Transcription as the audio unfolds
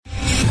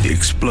The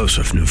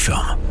explosive new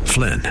film,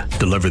 Flynn,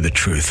 deliver the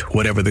truth,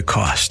 whatever the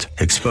cost,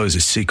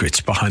 exposes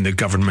secrets behind the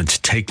government's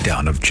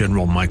takedown of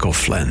General Michael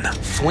Flynn.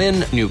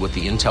 Flynn knew what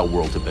the intel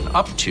world had been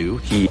up to.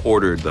 He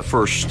ordered the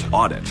first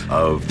audit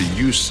of the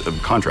use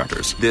of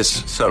contractors.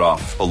 This set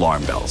off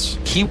alarm bells.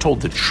 He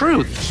told the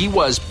truth. He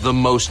was the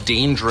most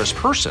dangerous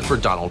person for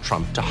Donald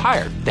Trump to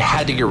hire. They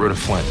had to get rid of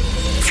Flynn.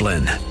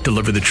 Flynn,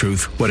 deliver the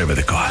truth, whatever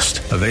the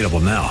cost. Available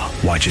now.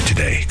 Watch it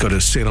today. Go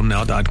to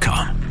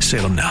salemnow.com.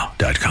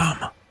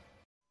 salemnow.com.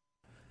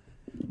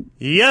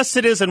 Yes,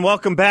 it is, and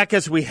welcome back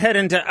as we head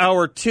into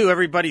hour two.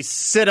 Everybody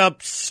sit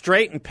up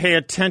straight and pay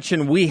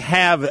attention. We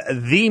have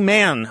the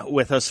man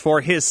with us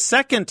for his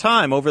second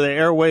time over the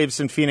airwaves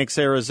in Phoenix,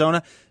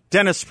 Arizona.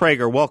 Dennis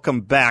Prager, welcome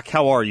back.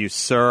 How are you,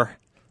 sir?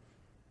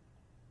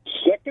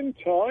 Second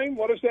time?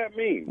 What does that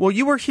mean? Well,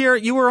 you were here.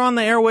 You were on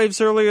the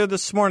airwaves earlier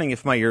this morning,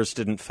 if my ears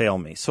didn't fail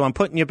me. So I'm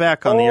putting you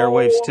back on the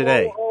airwaves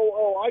today.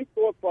 I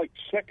thought like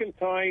second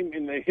time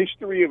in the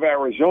history of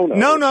Arizona.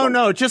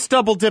 No. Just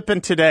double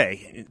dipping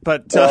today.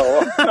 But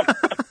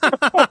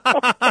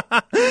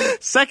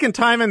second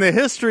time in the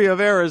history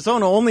of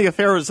Arizona, only if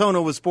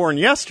Arizona was born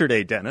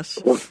yesterday, Dennis.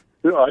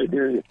 I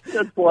hear you.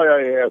 That's why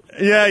I asked.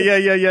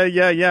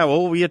 Yeah.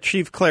 Well, we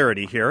achieve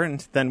clarity here,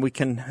 and then we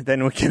can.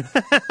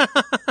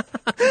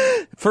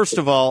 First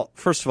of all,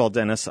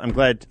 Dennis, I'm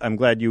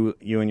glad you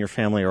and your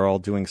family are all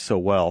doing so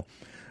well.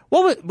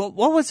 What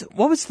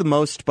was the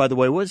most, by the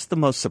way, what was the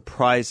most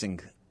surprising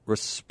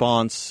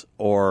response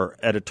or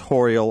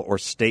editorial or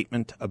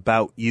statement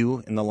about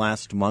you in the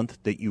last month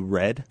that you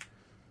read?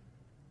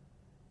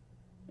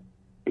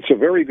 It's a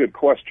very good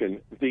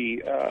question.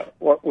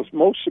 What was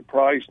most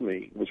surprised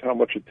me was how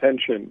much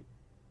attention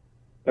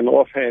an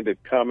offhanded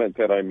comment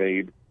that I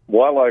made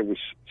while I was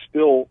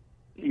still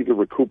either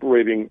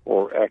recuperating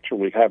or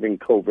actually having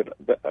COVID.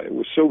 It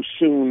was so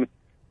soon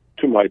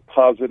to my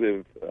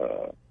positive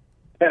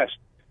test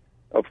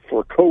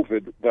for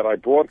COVID that I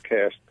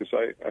broadcast because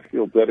I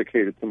feel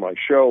dedicated to my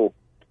show.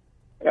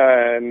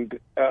 And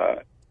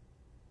I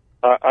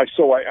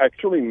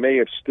actually may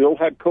have still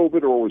had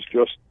COVID or was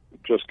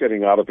just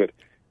getting out of it.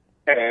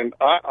 And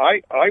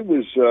I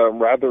was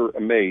rather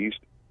amazed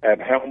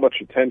at how much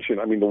attention.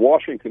 I mean, the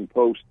Washington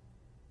Post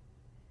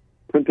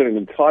printed an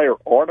entire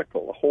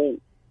article, a whole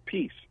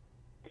piece,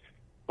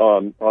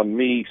 on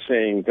me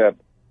saying that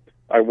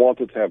I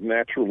wanted to have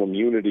natural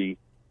immunity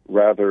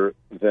rather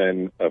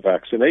than a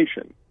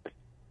vaccination.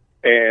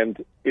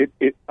 And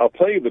I'll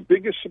tell you, the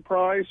biggest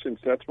surprise, since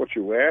that's what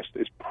you asked,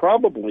 is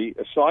probably,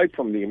 aside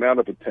from the amount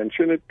of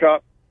attention it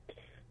got,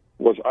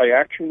 was I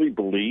actually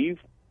believe,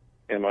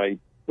 and I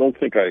don't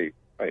think I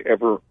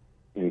ever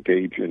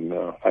engage in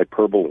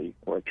hyperbole,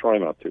 or I try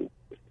not to.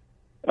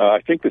 I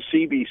think the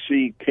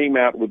CDC came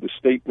out with a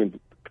statement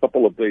a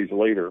couple of days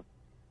later,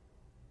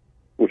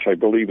 which I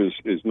believe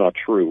is not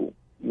true.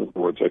 In other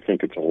words, I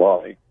think it's a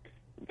lie,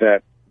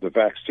 that the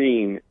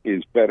vaccine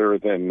is better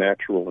than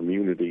natural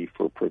immunity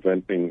for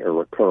preventing a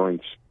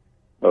recurrence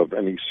of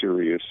any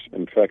serious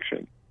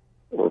infection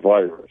or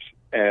virus.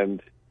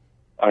 And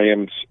I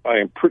am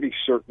pretty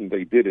certain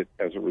they did it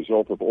as a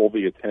result of all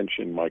the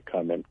attention my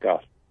comment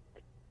got.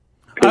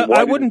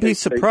 I wouldn't be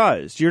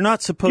surprised. You're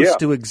not supposed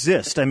to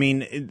exist. I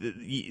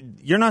mean,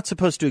 you're not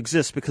supposed to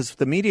exist because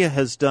the media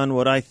has done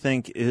what I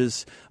think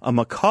is a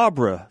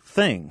macabre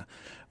thing,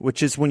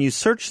 which is when you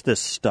search this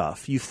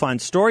stuff, you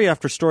find story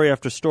after story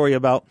after story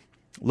about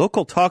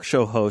local talk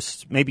show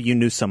hosts, maybe you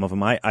knew some of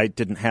them, I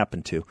didn't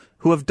happen to,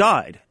 who have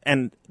died.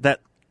 And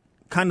that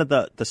kind of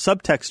the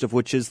subtext of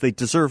which is they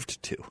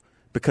deserved to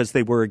because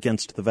they were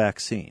against the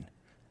vaccine.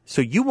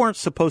 So you weren't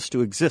supposed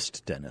to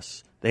exist,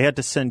 Dennis. They had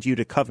to send you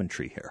to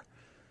Coventry here.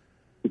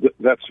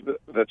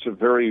 That's a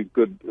very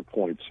good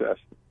point, Seth.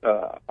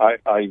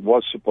 I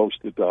was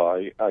supposed to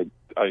die.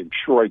 I'm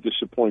sure I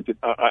disappointed.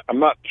 I'm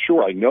not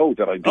sure I know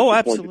that I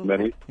disappointed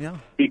many. Yeah.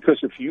 Because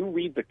if you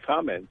read the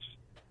comments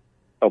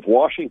of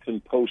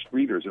Washington Post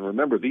readers, and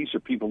remember, these are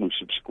people who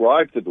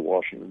subscribe to the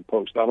Washington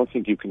Post. I don't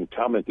think you can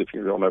comment if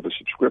you don't have a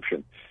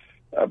subscription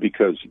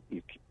because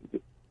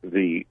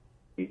you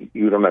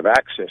don't have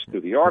access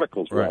to the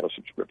articles without a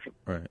subscription.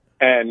 Right.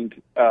 And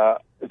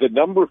the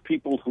number of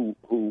people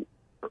who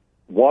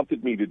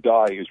wanted me to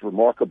die is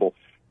remarkable.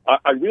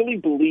 I really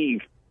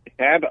believe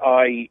had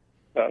I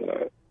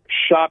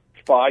shot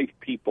 5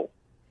 people,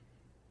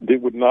 there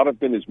would not have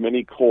been as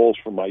many calls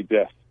for my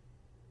death.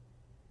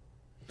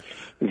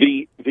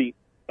 The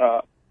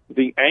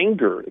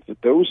anger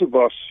that those of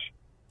us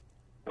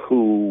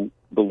who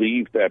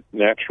believe that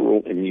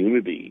natural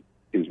immunity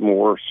is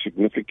more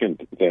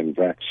significant than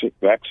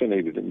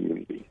vaccinated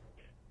immunity.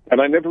 And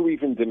I never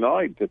even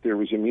denied that there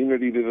was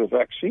immunity to the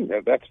vaccine.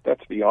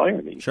 That's the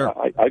irony. Sure.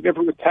 I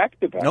never attacked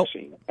the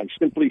vaccine. Nope. I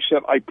simply said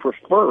I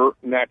prefer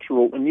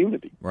natural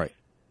immunity. Right.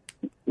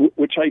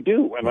 Which I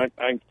do. And I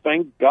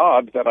thank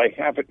God that I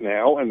have it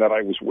now and that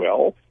I was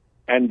well.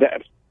 And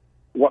that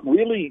what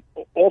really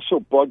also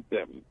bugged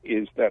them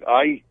is that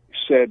I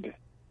said,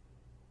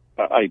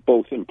 I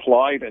both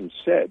implied and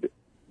said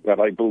that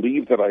I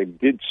believe that I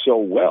did so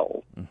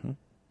well. Mm-hmm.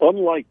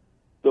 Unlike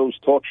those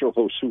talk show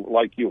hosts who,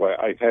 like you,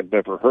 I had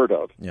never heard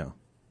of. Yeah.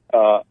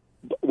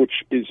 Which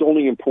is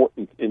only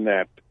important in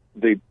that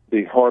the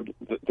hard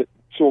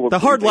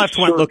left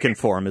went looking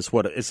for him is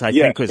what I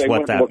think is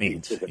what that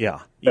means. Yeah.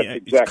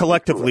 Exactly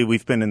collectively, correct.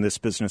 We've been in this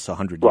business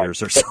 100 right.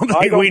 years or something.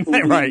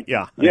 Right?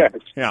 Yeah. Yes.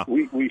 Yeah.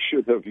 We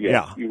should have.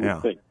 Yes, you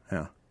would think.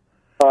 Yeah.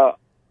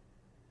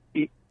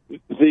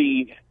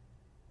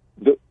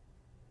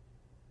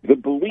 The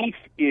belief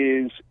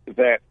is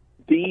that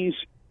these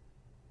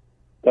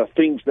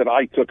things that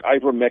I took,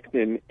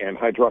 ivermectin and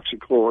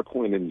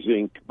hydroxychloroquine and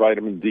zinc,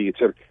 vitamin D,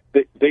 etc.,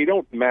 they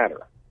don't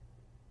matter.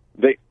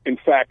 In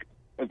fact,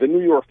 the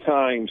New York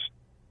Times,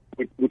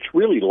 which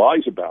really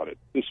lies about it,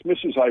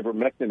 dismisses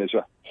ivermectin as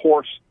a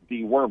horse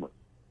dewormer.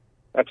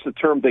 That's the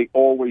term they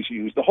always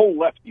use. The whole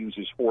left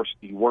uses horse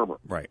dewormer.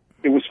 Right.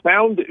 It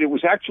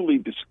was actually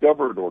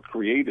discovered or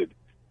created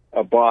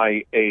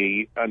by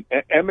an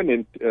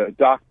eminent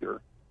doctor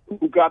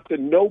who got the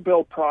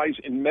Nobel Prize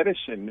in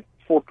Medicine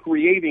for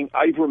creating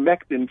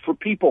ivermectin for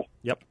people.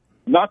 Yep.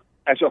 Not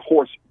as a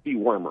horse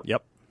dewormer.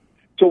 Yep.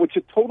 So it's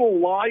a total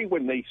lie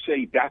when they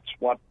say that's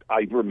what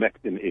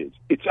ivermectin is.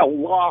 It's a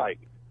lie.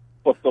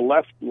 But the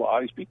left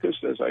lies because,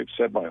 as I've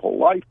said my whole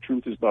life,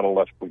 truth is not a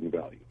left-wing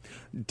value.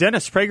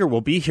 Dennis Prager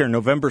will be here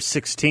November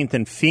 16th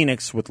in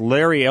Phoenix with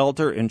Larry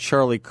Elder and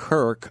Charlie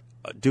Kirk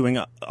doing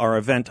our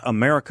event,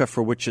 America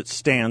for Which It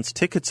Stands.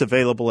 Tickets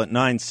available at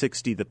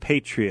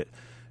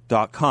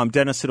 960thepatriot.com.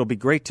 Dennis, it'll be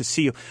great to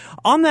see you.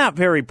 On that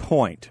very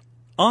point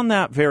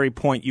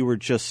you were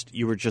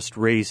just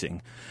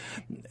raising,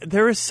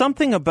 there is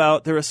something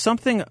about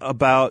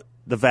the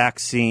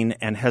vaccine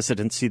and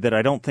hesitancy that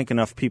I don't think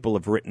enough people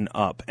have written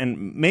up.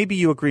 And maybe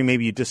you agree,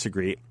 maybe you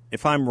disagree.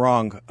 If I'm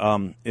wrong,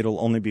 it'll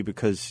only be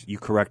because you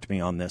correct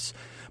me on this.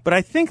 But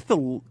I think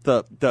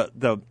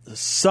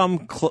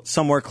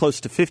somewhere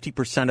close to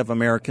 50% of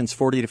Americans,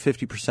 40 to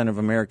 50% of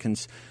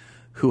Americans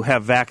who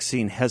have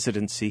vaccine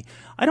hesitancy,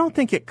 I don't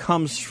think it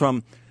comes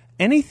from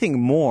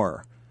anything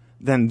more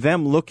than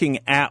them looking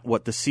at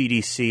what the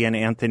CDC and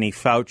Anthony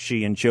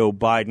Fauci and Joe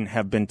Biden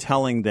have been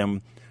telling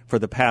them for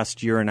the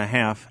past year and a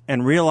half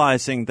and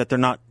realizing that they're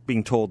not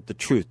being told the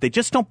truth. They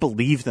just don't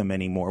believe them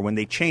anymore. When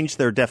they change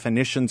their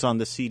definitions on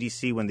the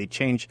CDC, when they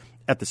change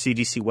at the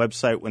CDC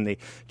website, when they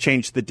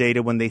change the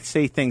data, when they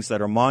say things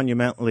that are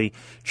monumentally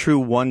true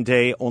one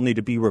day only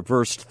to be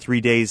reversed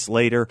 3 days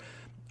later,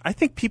 I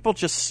think people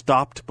just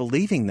stopped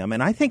believing them,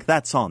 and I think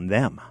that's on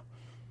them.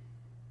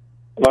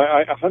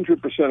 I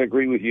 100%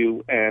 agree with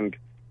you, and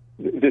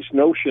this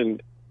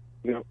notion,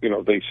 you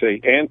know, they say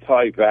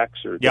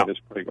anti-vaxxer, Dennis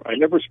Prager. I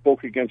never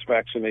spoke against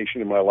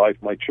vaccination in my life.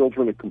 My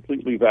children are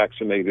completely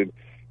vaccinated.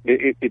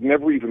 It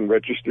never even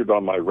registered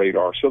on my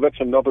radar. So that's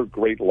another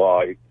great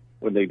lie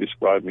when they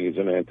describe me as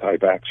an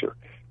anti-vaxxer.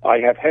 I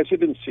have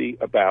hesitancy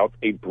about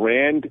a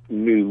brand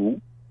new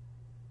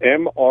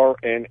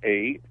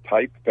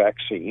mRNA-type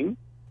vaccine,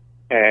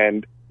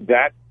 and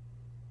that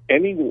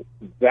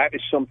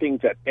is something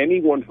that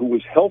anyone who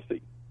is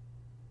healthy,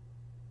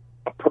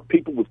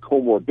 people with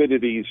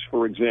comorbidities,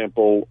 for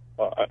example,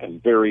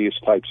 and various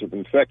types of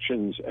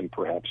infections, and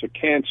perhaps a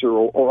cancer,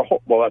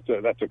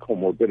 that's a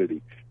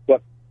comorbidity.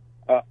 But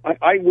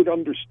I would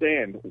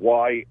understand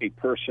why a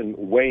person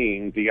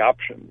weighing the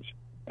options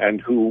and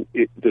who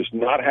does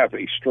not have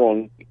a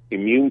strong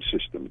immune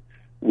system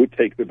would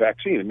take the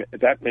vaccine.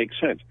 That makes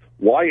sense.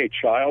 Why a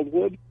child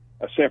would?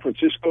 San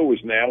Francisco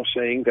is now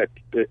saying that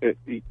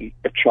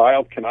a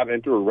child cannot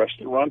enter a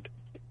restaurant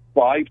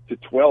 5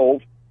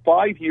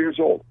 years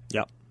old.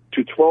 Yep.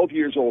 To 12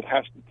 years old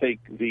has to take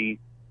the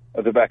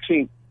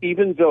vaccine,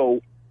 even though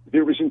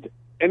there isn't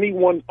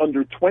anyone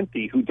under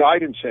 20 who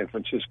died in San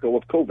Francisco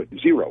of COVID.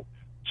 Zero.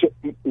 So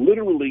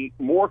literally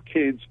more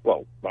kids,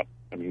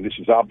 this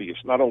is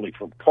obvious, not only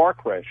from car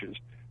crashes,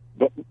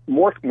 but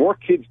more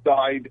kids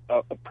died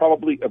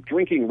probably of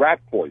drinking rat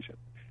poison.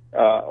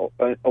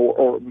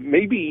 Or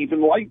maybe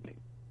even lightning.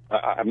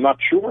 I'm not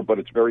sure, but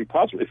it's very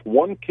possible. If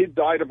one kid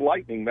died of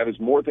lightning, that is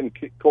more than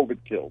COVID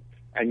killed.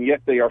 And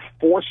yet they are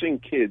forcing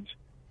kids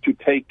to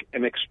take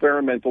an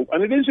experimental,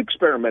 and it is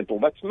experimental.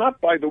 That's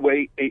not, by the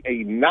way,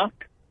 a knock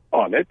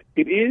on it.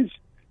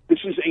 This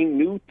is a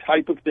new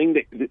type of thing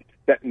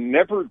that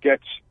never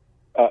gets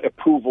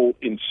approval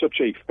in such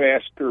a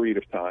fast period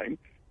of time.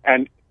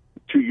 And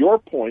to your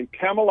point,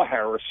 Kamala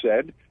Harris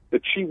said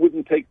that she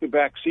wouldn't take the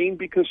vaccine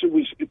because it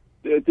was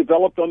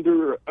developed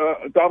under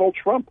Donald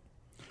Trump.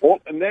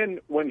 And then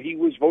when he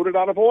was voted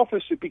out of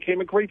office, it became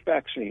a great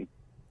vaccine.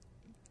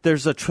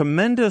 There's a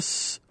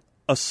tremendous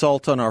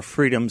assault on our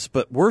freedoms,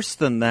 but worse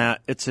than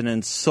that, it's an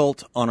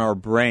insult on our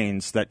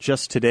brains that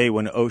just today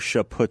when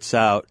OSHA puts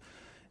out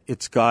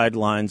its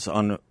guidelines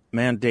on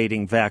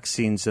mandating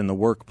vaccines in the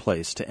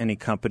workplace to any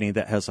company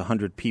that has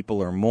 100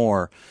 people or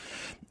more,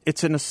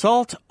 it's an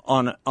assault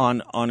on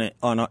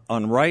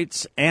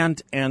rights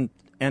and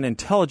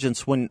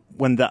intelligence when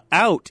the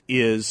out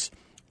is,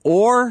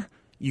 or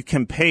you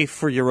can pay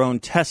for your own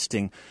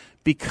testing,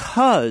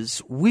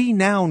 because we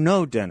now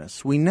know,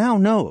 Dennis,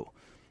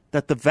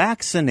 that the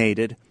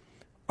vaccinated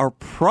are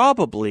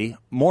probably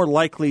more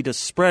likely to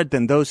spread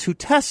than those who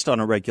test on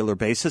a regular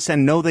basis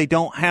and know they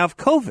don't have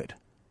COVID.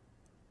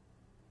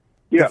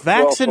 Yeah, the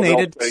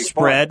vaccinated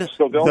spread,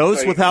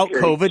 those without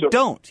COVID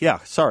don't. Yeah,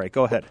 sorry,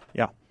 go ahead.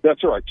 Yeah.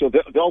 That's all right. So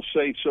they'll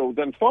say, so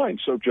then fine.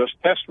 So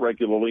just test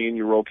regularly and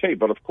you're okay.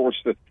 But of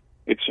course,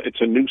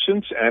 it's a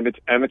nuisance and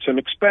it's an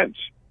expense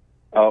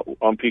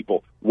on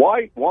people.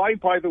 Why?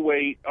 By the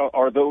way,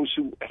 are those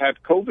who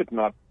had COVID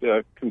not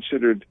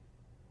considered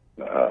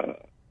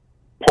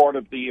part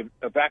of the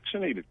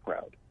vaccinated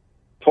crowd?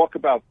 Talk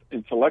about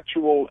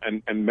intellectual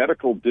and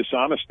medical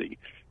dishonesty.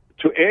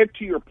 To add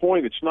to your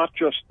point, it's not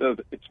just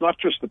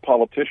the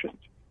politicians.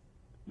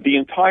 The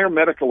entire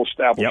medical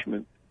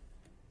establishment.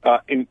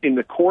 Yep. In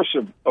the course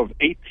of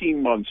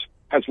 18 months,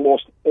 has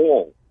lost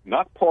all,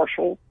 not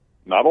partial,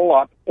 not a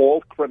lot,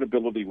 all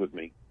credibility with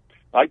me.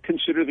 I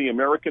consider the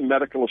American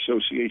Medical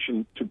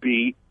Association to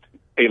be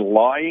a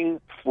lying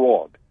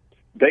fraud.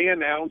 They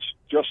announced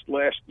just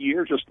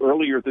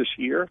earlier this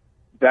year,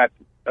 that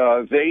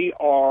they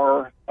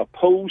are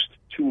opposed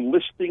to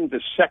listing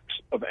the sex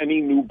of any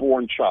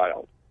newborn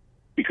child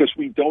because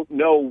we don't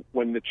know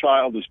when the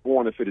child is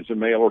born if it is a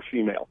male or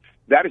female.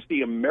 That is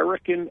the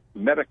American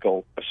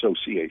Medical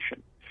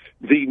Association.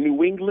 The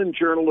New England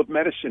Journal of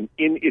Medicine,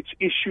 in its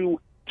issue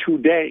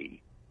today,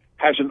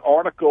 has an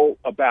article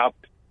about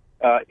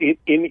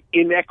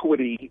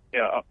inequity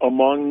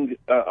among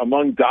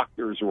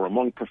doctors or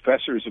among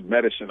professors of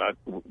medicine,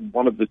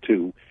 one of the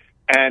two,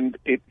 and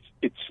it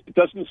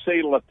doesn't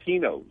say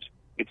Latinos,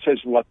 it says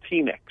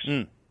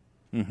Latinx.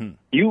 Mm-hmm.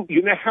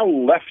 You know how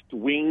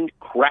left-wing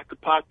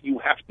crackpot you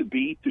have to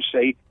be to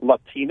say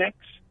Latinx,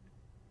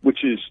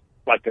 which is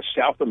like a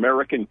South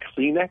American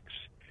Kleenex?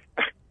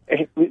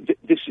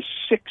 This is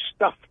sick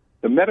stuff.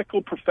 The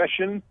medical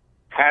profession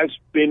has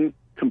been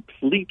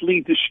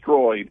completely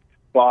destroyed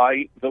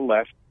by the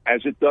left,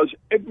 as it does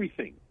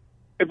everything.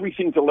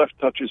 Everything the left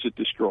touches, it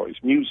destroys.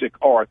 Music,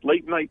 art,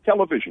 late-night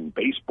television,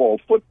 baseball,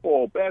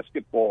 football,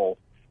 basketball,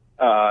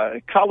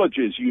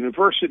 colleges,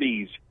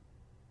 universities,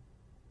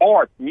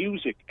 art,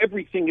 music,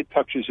 everything it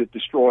touches, it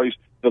destroys.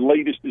 The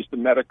latest is the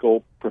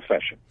medical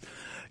profession.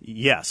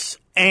 Yes,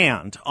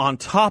 and on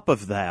top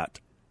of that,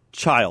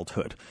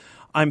 childhood.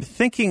 I'm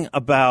thinking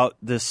about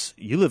this.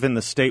 You live in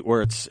the state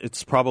where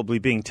it's probably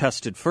being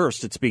tested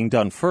first. It's being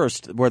done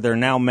first, where they're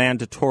now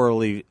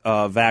mandatorily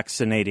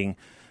vaccinating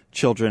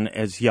children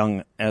as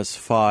young as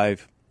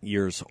 5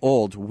 years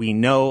old. We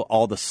know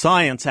all the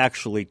science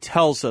actually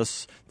tells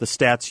us the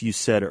stats you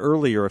said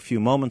earlier a few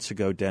moments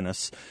ago,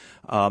 Dennis,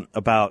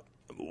 about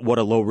what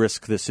a low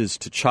risk this is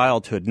to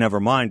childhood. Never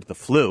mind the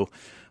flu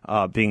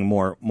being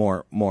more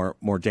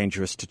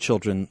dangerous to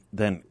children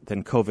than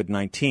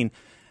COVID-19.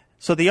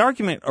 So the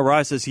argument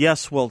arises,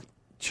 yes, well,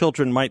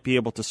 children might be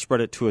able to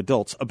spread it to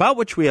adults, about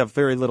which we have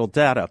very little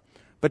data.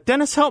 But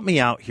Dennis, help me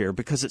out here,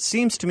 because it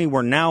seems to me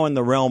we're now in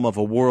the realm of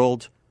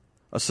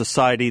a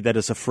society that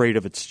is afraid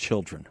of its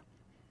children,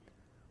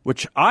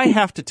 which I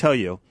have to tell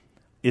you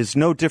is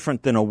no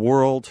different than a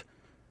world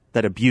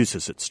that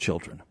abuses its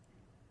children.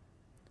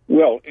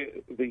 Well,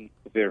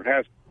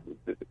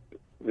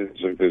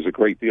 there's a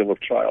great deal of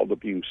child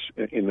abuse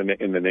in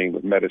the name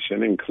of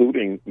medicine,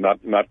 including not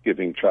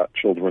giving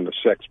children the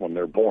sex when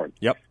they're born.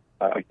 Yep,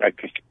 I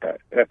think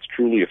that's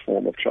truly a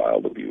form of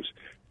child abuse.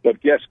 But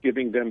yes,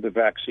 giving them the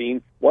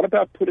vaccine. What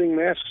about putting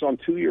masks on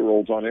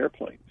 2-year-olds on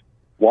airplanes?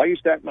 Why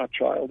is that not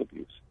child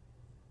abuse?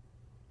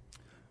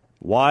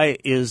 Why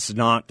is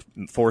not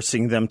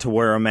forcing them to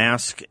wear a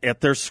mask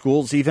at their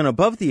schools even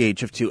above the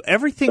age of 2?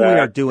 Everything we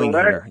are doing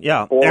here,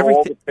 yeah,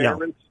 everything.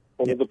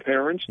 All the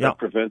parents that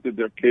prevented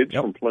their kids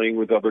from playing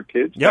with other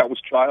kids, that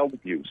was child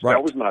abuse. Right.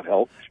 That was not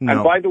health. No.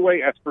 And by the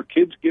way, as for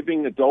kids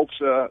giving adults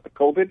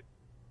COVID,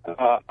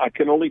 I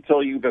can only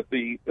tell you that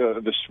the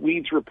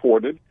Swedes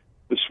reported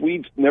the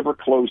Swedes never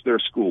closed their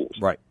schools.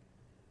 Right.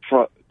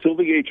 Till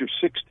the age of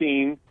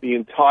 16, the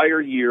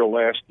entire year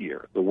last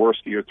year, the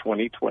worst year,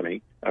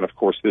 2020, and of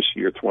course this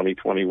year,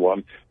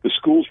 2021, the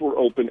schools were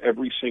open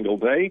every single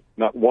day.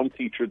 Not one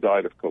teacher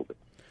died of COVID.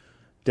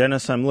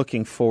 Dennis, I'm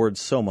looking forward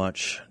so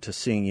much to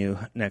seeing you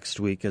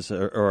next week,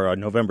 or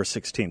November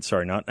 16th.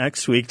 Sorry, not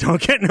next week.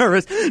 Don't get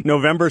nervous.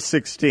 November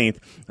 16th.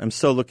 I'm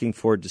so looking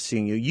forward to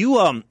seeing you.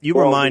 You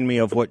remind me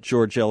of what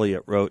George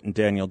Eliot wrote and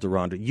Daniel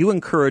Deronda. You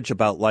encourage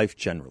about life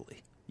generally.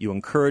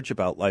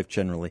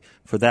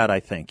 For that, I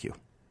thank you.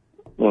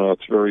 Well,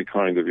 it's very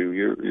kind of you.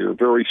 You're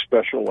very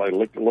special. I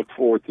look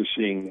forward to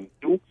seeing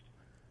you.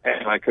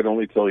 And I can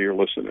only tell your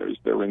listeners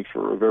they're in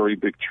for a very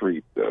big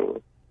treat,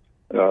 with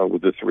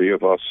the three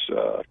of us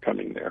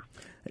coming there.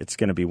 It's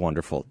going to be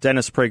wonderful.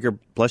 Dennis Prager,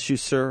 bless you,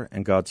 sir,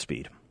 and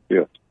Godspeed.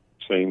 Yeah,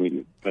 same with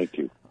you. Thank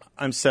you.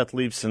 I'm Seth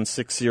Leibson,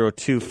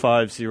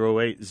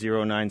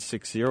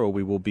 602-508-0960.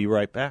 We will be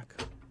right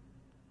back.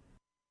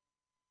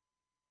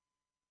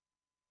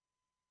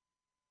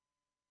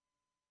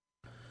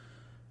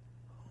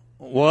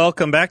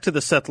 Welcome back to the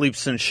Seth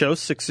Leibson Show,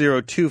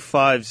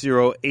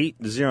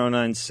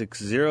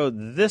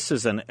 602-508-0960. This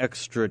is an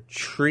extra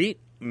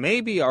treat.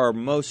 Maybe our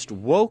most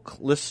woke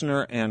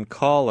listener and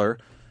caller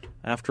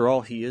After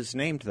all, he is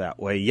named that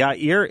way.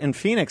 Yair in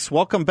Phoenix.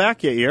 Welcome back,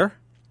 Yair.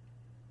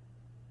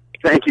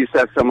 Thank you,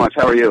 Seth, so much.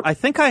 How are you? I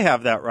think I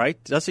have that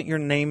right. Doesn't your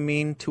name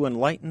mean to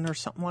enlighten or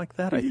something like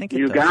that? I think it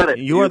does. You got it.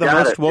 You are the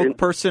most woke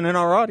person in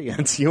our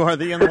audience. You are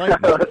the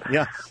enlightened.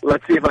 Yes.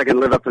 Let's see if I can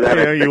live up to that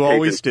expectation. You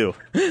always do.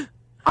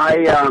 I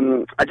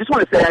just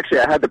want to say, actually,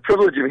 I had the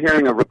privilege of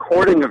hearing a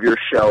recording of your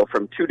show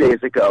from 2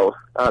 days ago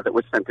that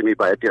was sent to me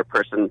by a dear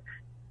person.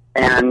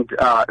 And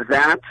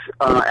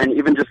and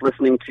even just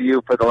listening to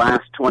you for the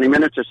last 20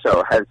 minutes or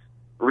so has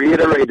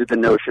reiterated the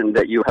notion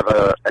that you have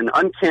an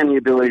uncanny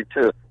ability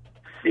to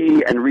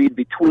see and read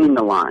between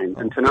the lines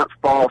and to not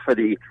fall for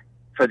the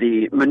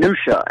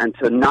minutia and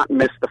to not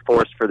miss the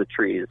forest for the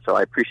trees. So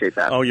I appreciate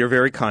that. Oh, you're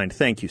very kind.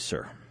 Thank you,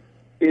 sir.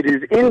 It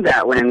is in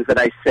that lens that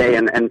I say,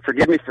 and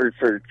forgive me for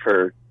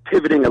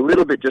pivoting a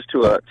little bit just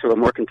to a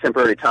more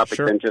contemporary topic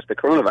Sure. than just the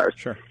coronavirus.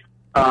 Sure.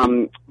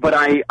 But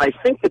I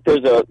think that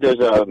there's a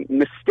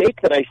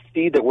mistake that I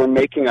see that we're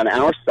making on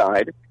our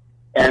side,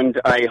 and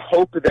I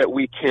hope that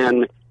we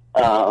can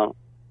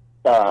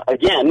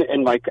again,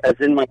 as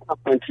in my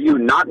compliment to you,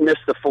 not miss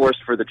the forest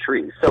for the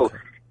trees. So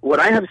what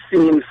I have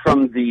seen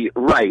from the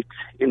right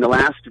in the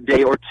last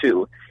day or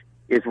two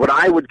is what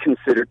I would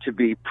consider to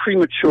be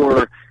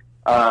premature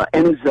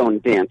end zone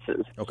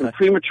dances, some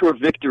premature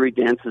victory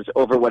dances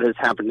over what has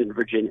happened in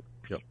Virginia.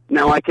 Yep.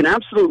 Now, I can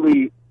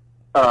absolutely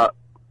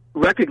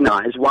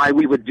recognize why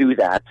we would do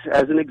that.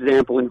 As an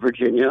example, in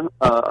Virginia,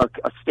 a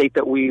state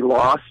that we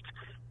lost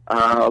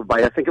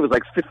by, I think it was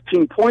like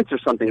 15 points or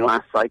something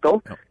last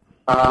cycle. Yep.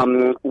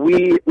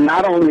 We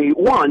not only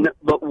won,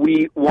 but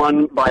we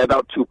won by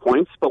about 2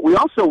 points, but we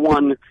also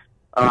won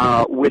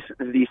with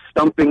the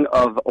stumping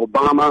of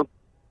Obama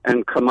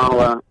and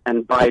Kamala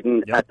and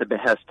Biden at the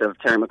behest of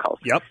Terry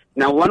McAuliffe. Yep.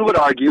 Now, one would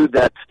argue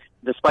that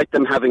despite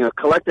them having a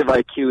collective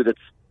IQ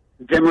that's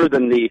dimmer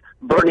than the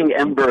burning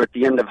ember at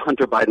the end of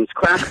Hunter Biden's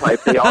crack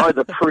pipe, they are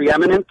the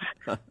preeminent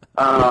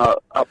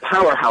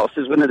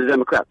powerhouses within the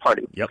Democrat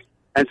Party. Yep.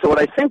 And so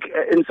I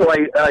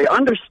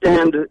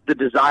understand the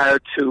desire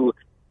to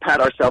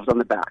pat ourselves on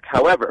the back.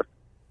 However,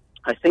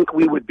 I think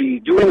we would be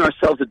doing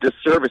ourselves a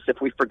disservice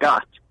if we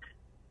forgot.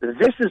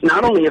 This is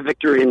not only a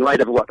victory in light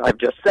of what I've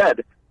just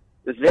said,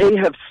 they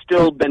have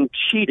still been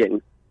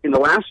cheating. In the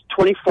last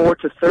 24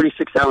 to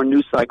 36-hour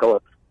news cycle,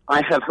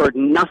 I have heard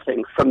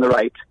nothing from the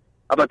right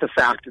about the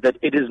fact that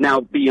it is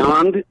now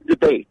beyond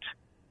debate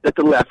that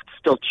the left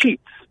still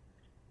cheats.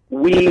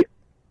 We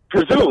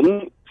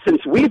presume,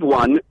 since we've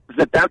won,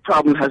 that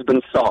problem has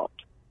been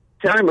solved.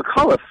 Terry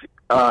McAuliffe,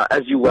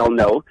 as you well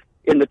know,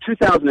 in the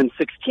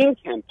 2016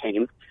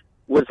 campaign,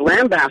 was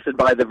lambasted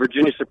by the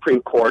Virginia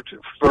Supreme Court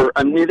for,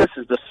 this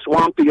is the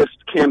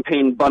swampiest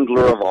campaign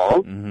bundler of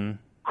all,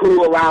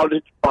 who allowed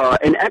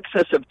in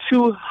excess of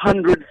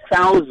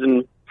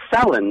 200,000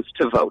 felons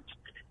to vote.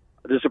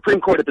 The Supreme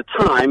Court at the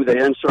time, they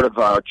then sort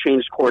of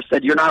changed course,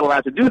 said, you're not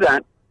allowed to do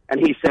that, and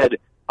he said,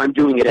 I'm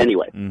doing it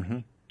anyway.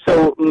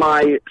 So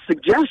my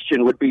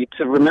suggestion would be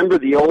to remember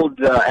the old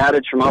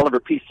adage from Oliver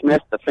P.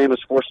 Smith, the famous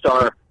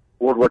four-star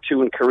World War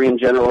II and Korean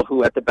general,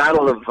 who at the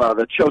Battle of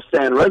the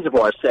Chosin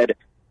Reservoir said,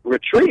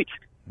 retreat.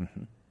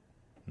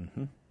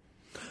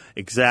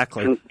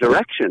 Exactly.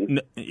 Direction.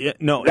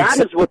 That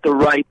is what the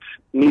right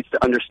needs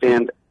to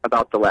understand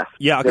about the left.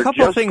 Yeah, They're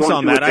couple of things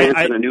on that.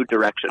 In a new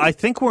direction. I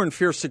think we're in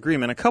fierce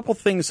agreement. A couple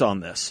things on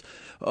this.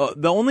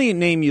 The only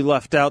name you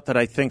left out that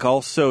I think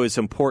also is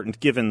important,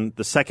 given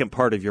the second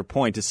part of your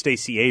point, is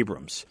Stacey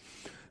Abrams,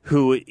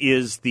 who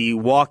is the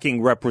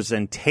walking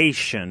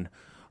representation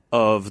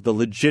of the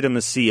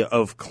legitimacy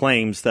of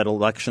claims that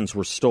elections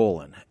were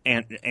stolen.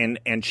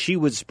 And she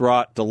was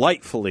brought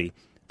delightfully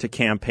to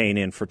campaign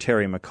in for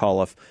Terry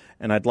McAuliffe,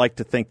 and I'd like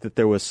to think that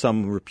there was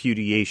some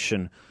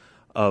repudiation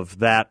of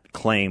that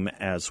claim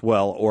as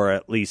well, or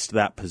at least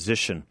that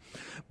position.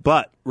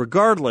 But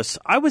regardless,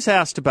 I was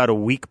asked about a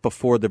week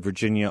before the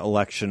Virginia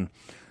election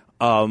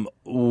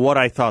what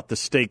I thought the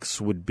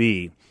stakes would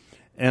be.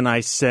 And I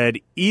said,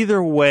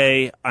 either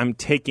way, I'm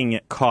taking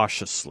it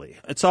cautiously.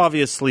 It's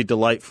obviously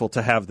delightful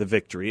to have the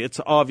victory.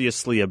 It's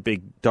obviously a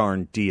big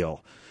darn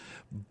deal.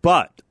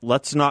 But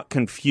let's not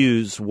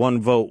confuse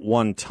one vote,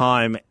 one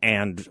time,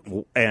 and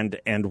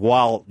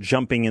while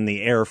jumping in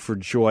the air for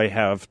joy,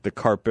 have the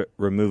carpet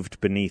removed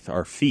beneath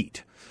our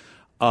feet.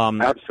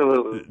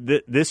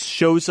 Absolutely. This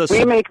shows us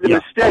we make the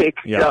mistake.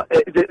 Yeah.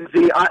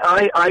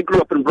 I grew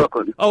up in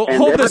Brooklyn. Oh,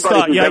 hold this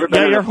thought.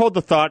 Hold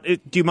the thought. Do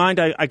you mind?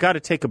 I got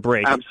to take a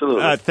break.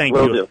 Absolutely. Thank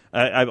you.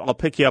 I'll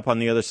pick you up on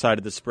the other side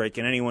of this break,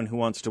 and anyone who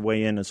wants to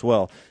weigh in as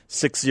well.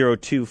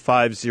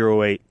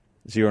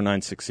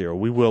 602-508-0960.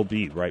 We will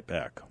be right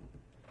back.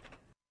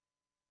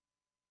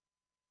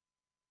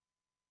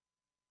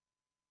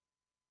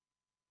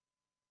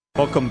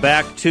 Welcome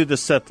back to the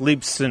Seth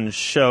Leibsohn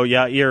Show.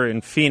 Yair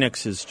in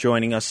Phoenix is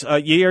joining us.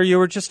 Yair, you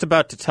were just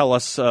about to tell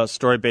us a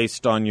story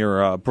based on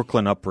your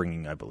Brooklyn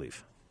upbringing, I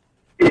believe.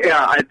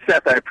 Yeah,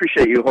 Seth, I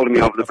appreciate you holding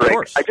me over the break.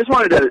 Course. I just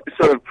wanted to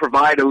sort of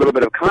provide a little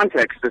bit of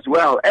context as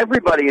well.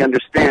 Everybody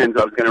understands,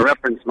 I was going to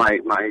reference my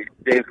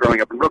days growing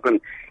up in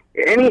Brooklyn,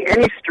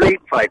 Any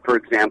street fight, for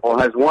example,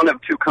 has one of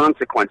two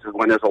consequences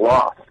when there's a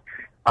loss.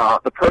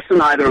 The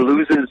person either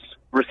loses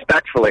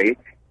respectfully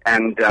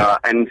and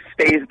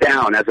stays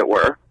down, as it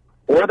were,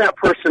 or that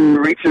person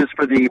reaches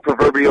for the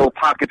proverbial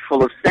pocket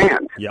full of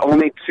sand,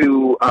 only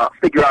to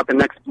figure out the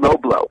next low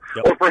blow,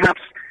 or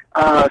perhaps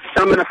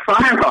summon a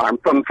firearm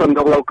from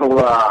the local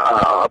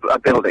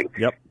building.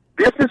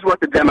 This is what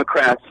the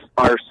Democrats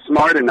are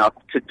smart enough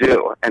to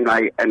do, and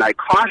I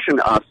caution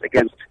us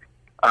against,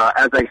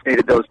 as I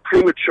stated, those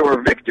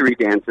premature victory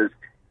dances.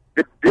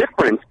 The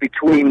difference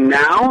between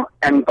now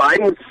and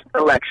Biden's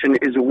election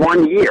is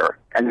 1 year,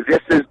 and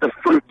this is the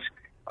fruit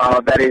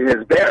that it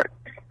has bared.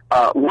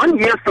 1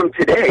 year from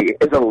today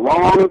is a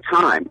long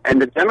time,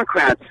 and the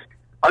Democrats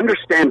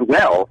understand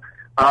well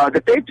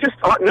that they just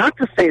ought not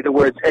to say the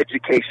words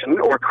education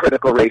or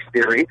critical race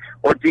theory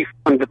or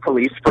defund the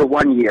police for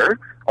 1 year,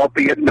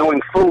 albeit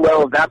knowing full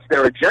well that's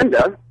their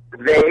agenda.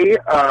 They,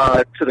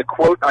 to the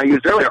quote I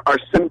used earlier, are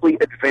simply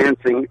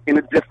advancing in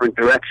a different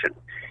direction.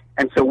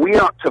 And so we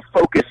ought to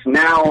focus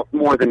now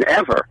more than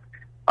ever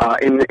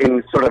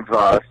in sort of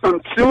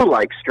Sun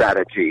Tzu-like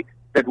strategy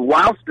that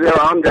whilst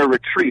they're on their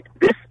retreat,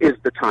 this is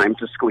the time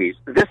to squeeze.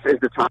 This is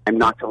the time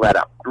not to let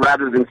up.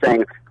 Rather than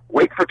saying,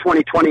 wait for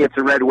 2020, it's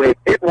a red wave.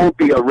 It won't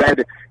be a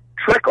red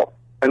trickle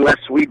unless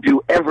we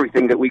do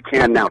everything that we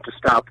can now to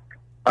stop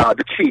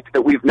the cheat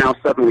that we've now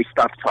suddenly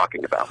stopped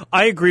talking about.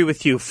 I agree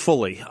with you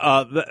fully.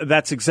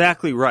 That's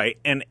exactly right.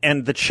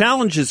 And the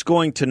challenge is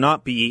going to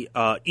not be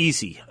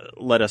easy,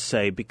 let us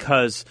say,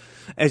 because,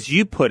 as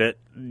you put it,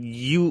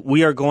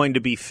 we are going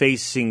to be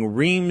facing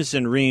reams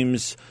and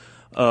reams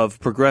of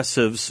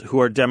progressives who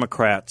are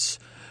Democrats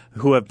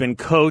who have been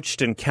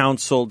coached and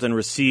counseled and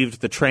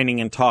received the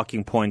training and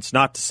talking points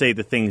not to say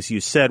the things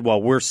you said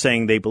while we're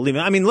saying they believe it.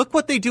 I mean, look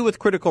what they do with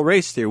critical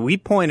race theory. We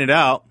point it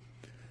out,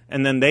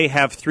 and then they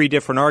have three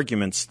different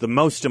arguments. The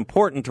most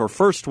important or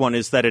first one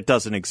is that it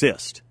doesn't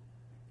exist,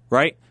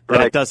 right? That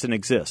it doesn't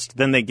exist.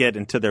 Then they get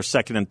into their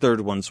second and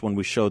third ones when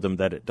we show them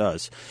that it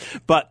does.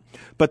 But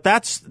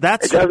that's it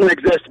doesn't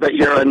exist, but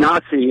you're a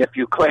Nazi if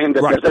you claim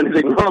that there's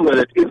anything wrong with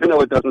it, even though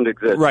it doesn't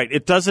exist. Right.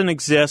 It doesn't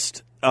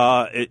exist,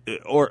 or if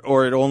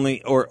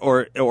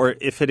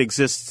it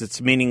exists,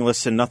 it's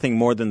meaningless and nothing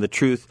more than the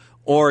truth.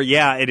 Or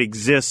it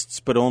exists,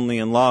 but only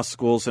in law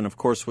schools. And of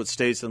course, what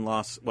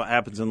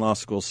happens in law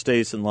schools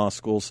stays in law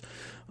schools.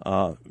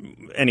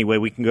 Anyway,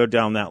 we can go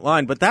down that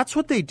line. But that's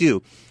what they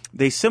do.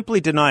 They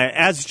simply deny it.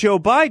 As Joe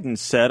Biden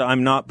said,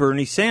 I'm not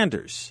Bernie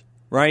Sanders,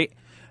 right?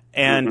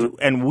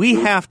 And we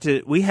have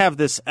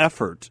this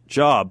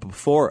job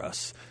before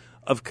us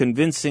of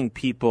convincing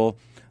people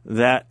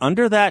that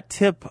under that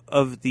tip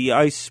of the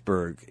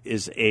iceberg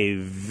is a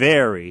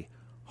very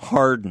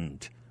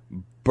hardened,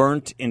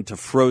 burnt into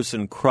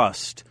frozen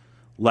crust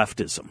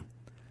leftism,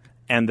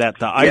 and that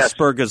the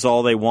iceberg is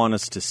all they want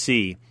us to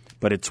see,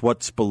 but it's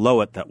what's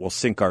below it that will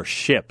sink our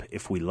ship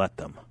if we let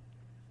them.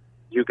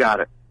 You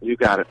got it.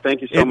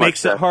 Thank you so much. It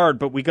makes it hard,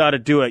 but we got to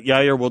do it.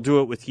 Yair, we'll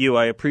do it with you.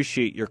 I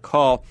appreciate your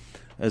call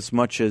as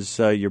much as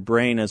your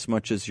brain, as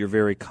much as your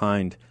very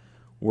kind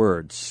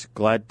words.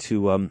 Glad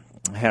to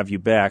have you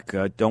back.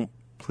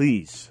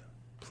 Please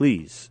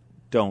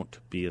don't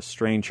be a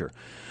stranger.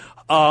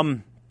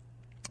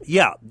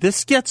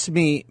 This gets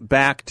me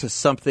back to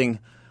something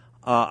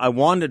I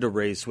wanted to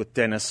raise with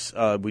Dennis.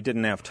 We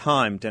didn't have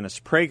time, Dennis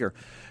Prager,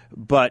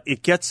 but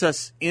it gets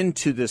us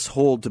into this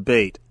whole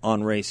debate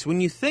on race.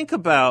 When you think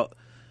about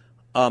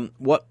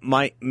what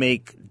might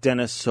make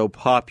Dennis so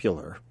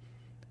popular,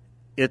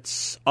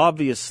 it's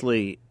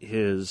obviously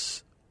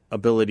his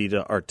ability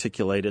to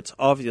articulate. It's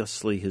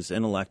obviously his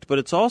intellect, but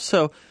it's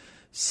also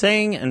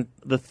saying and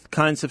the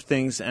kinds of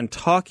things and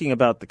talking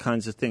about the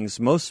kinds of things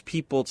most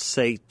people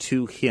say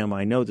to him.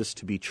 I know this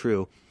to be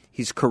true.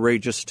 He's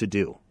courageous to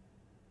do.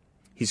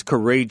 He's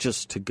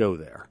courageous to go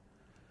there.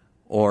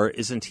 Or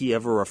isn't he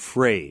ever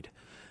afraid?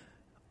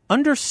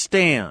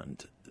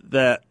 Understand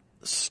that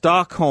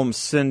Stockholm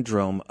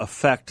Syndrome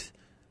effect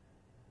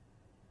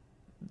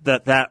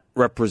that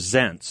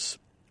represents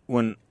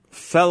when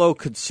fellow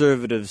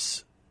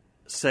conservatives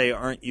say,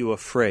 aren't you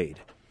afraid?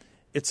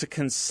 It's a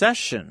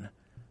concession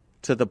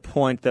to the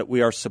point that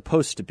we are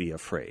supposed to be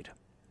afraid.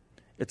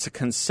 It's a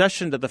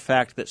concession to the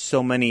fact that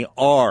so many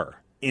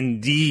are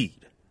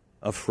indeed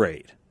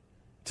afraid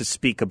to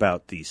speak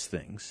about these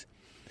things.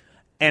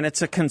 And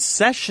it's a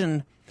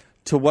concession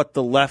to what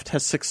the left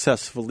has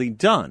successfully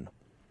done,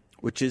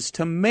 which is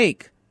to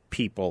make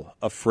people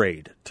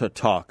afraid to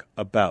talk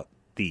about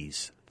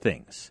these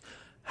things.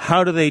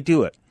 How do they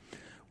do it?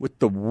 With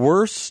the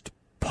worst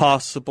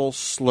possible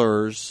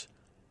slurs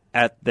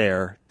at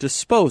their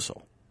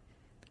disposal.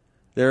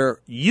 There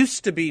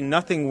used to be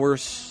nothing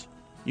worse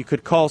you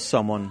could call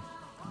someone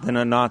than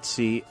a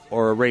Nazi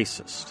or a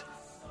racist.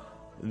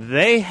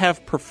 They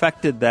have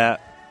perfected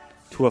that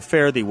to a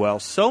fare thee well,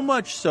 so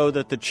much so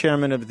that the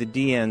chairman of the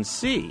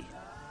DNC,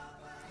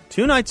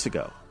 2 nights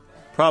ago,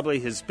 probably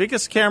his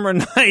biggest camera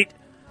night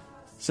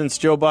since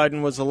Joe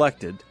Biden was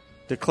elected,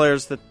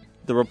 declares that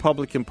the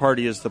Republican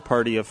Party is the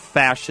party of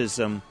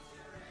fascism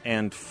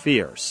and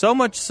fear. So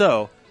much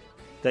so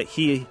that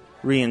he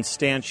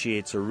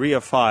reinstantiates or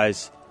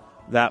reifies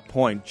that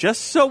point,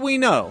 just so we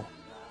know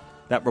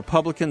that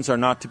Republicans are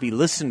not to be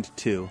listened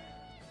to,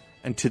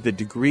 and to the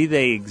degree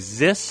they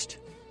exist,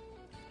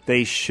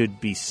 they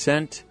should be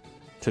sent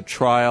to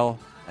trial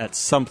at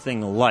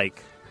something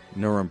like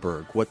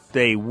Nuremberg. What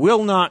they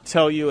will not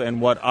tell you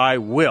and what I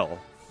will,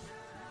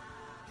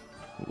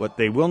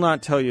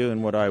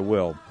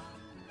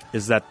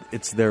 is that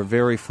it's their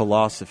very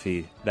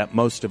philosophy that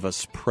most of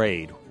us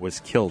prayed was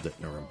killed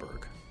at Nuremberg.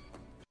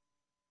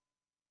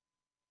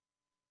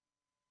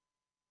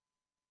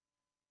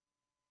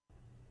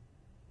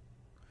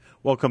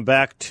 Welcome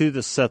back to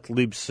the Seth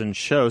Leibsohn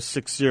Show,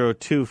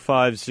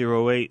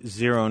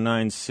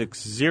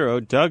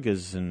 602-508-0960. Doug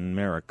is in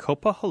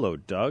Maricopa. Hello,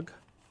 Doug.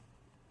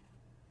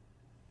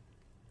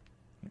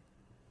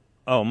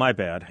 Oh, my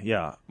bad.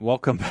 Yeah,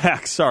 welcome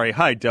back. Sorry.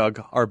 Hi,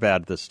 Doug. Our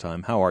bad this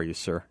time. How are you,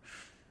 sir?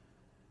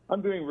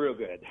 I'm doing real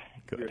good.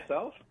 Good.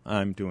 Yourself?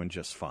 I'm doing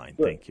just fine.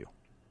 Good. Thank you.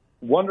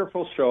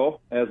 Wonderful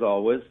show, as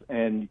always.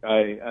 And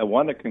I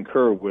want to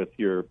concur with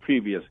your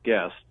previous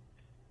guest.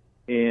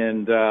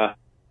 And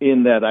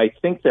in that I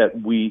think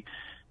that the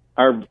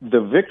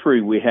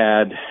victory we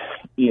had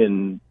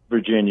in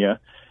Virginia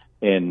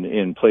and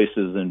in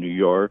places in New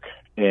York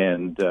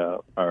and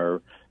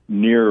our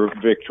near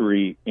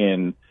victory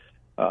in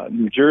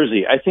New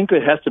Jersey, I think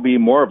it has to be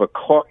more of a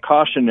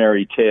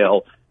cautionary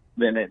tale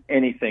than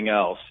anything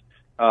else,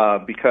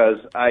 because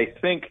I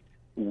think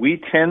we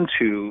tend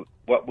to,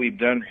 what we've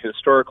done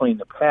historically in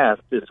the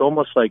past, it's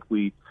almost like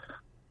we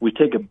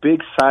take a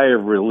big sigh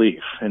of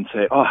relief and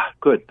say, oh,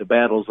 good, the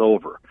battle's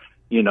over.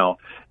 You know,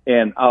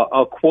 and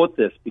I'll quote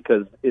this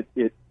because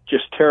it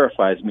just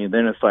terrifies me. And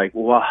then it's like,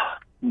 wow,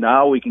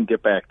 now we can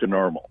get back to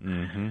normal.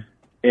 Mm-hmm.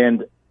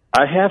 And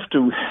I have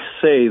to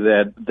say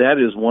that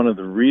is one of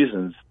the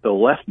reasons the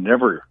left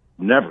never,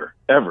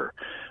 ever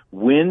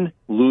win,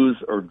 lose,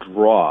 or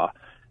draw,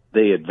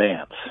 they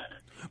advance.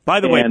 By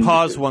the way,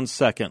 pause 1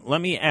 second.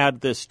 Let me add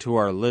this to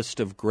our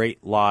list of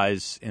great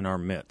lies in our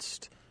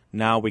midst.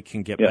 Now we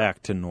can get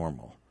back to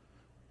normal.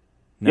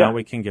 Now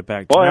we can get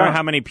back. Do you remember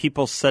how many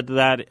people said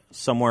that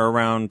somewhere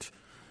around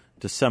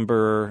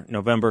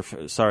November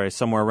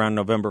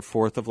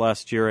 4th of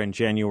last year and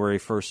January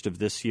 1st of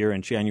this year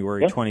and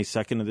January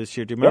 22nd of this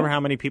year? Do you remember how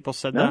many people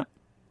said that?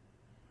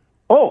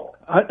 Oh,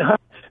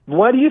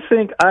 why do you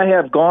think I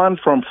have gone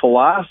from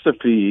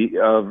philosophy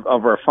of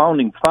our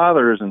founding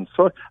fathers, and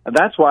so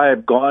that's why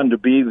I've gone to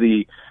be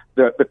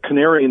the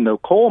canary in the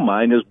coal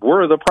mine is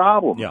we're the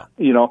problem. Yeah.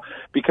 You know,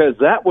 because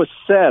that was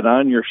said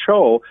on your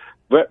show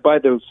by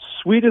the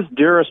sweetest,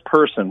 dearest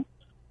person,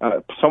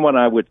 someone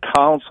I would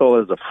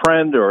counsel as a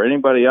friend or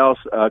anybody else,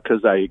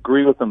 because I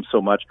agree with them so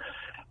much.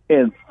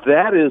 And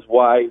that is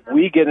why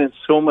we get in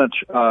so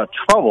much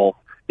trouble,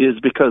 is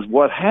because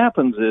what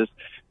happens is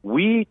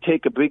we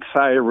take a big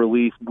sigh of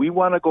relief. We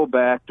want to go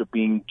back to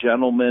being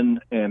gentlemen,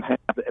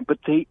 but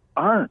they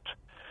aren't.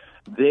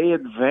 They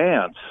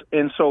advance.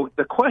 And so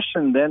the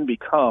question then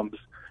becomes,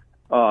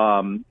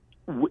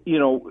 you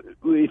know,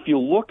 if you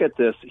look at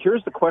this,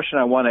 here's the question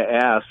I want to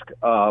ask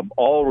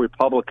all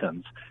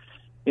Republicans,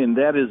 and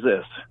that is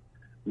this: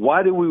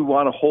 why do we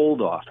want to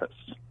hold office?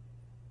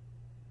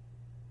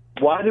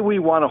 Why do we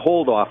want to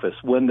hold office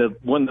when the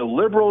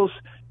liberals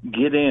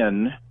get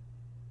in?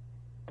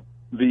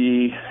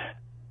 The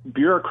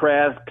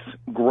bureaucrats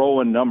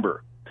grow in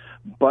number,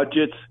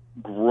 budgets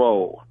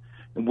grow.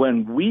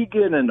 When we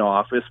get in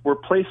office, we're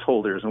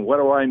placeholders, and what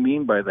do I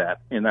mean by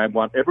that? And I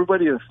want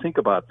everybody to think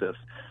about this.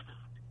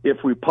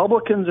 If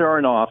Republicans are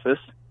in office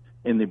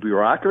and the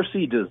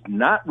bureaucracy does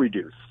not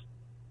reduce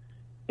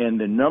and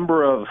the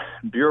number of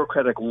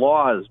bureaucratic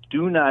laws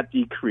do not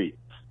decrease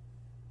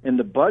and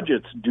the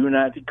budgets do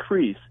not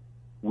decrease,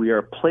 we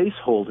are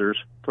placeholders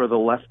for the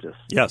leftists.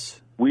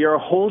 Yes. We are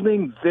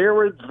holding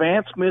their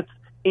advancements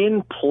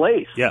in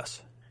place.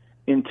 Yes.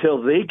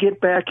 Until they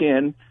get back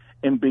in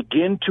and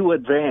begin to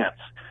advance.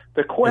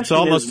 The question it's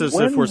almost is,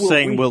 as if we're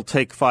saying we'll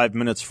take 5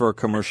 minutes for a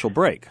commercial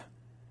break.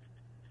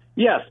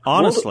 Yes,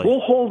 honestly,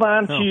 we'll hold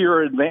on to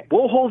your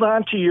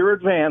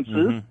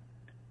advances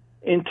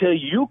until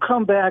you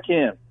come back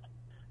in.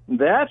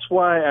 That's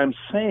why I'm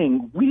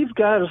saying we've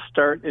got to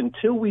start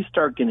until we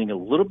start getting a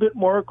little bit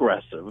more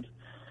aggressive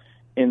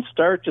and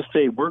start to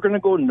say we're going to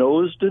go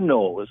nose to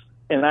nose,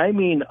 and I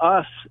mean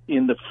us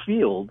in the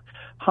field.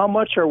 How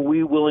much are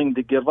we willing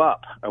to give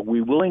up? Are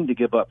we willing to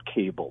give up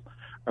cable?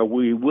 Are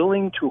we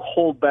willing to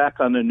hold back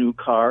on a new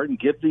car and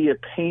give the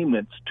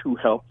payments to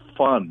help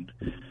fund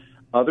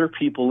other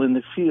people in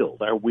the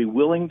field? Are we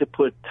willing to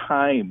put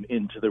time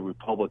into the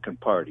Republican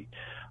Party?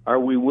 Are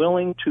we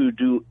willing to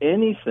do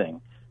anything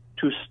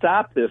to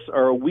stop this?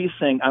 Or are we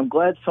saying, I'm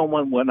glad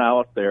someone went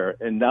out there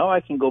and now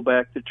I can go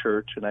back to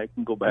church and I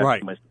can go back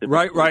to my civic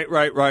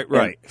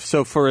Right.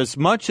 So for as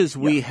much as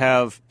we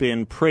have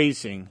been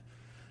praising,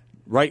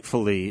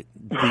 rightfully,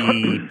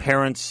 the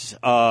parents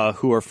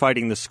who are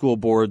fighting the school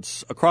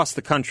boards across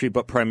the country,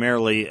 but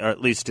primarily, or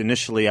at least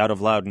initially, out of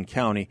Loudoun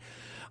County,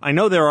 I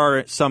know there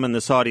are some in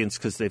this audience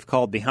because they've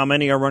called me. How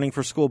many are running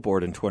for school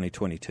board in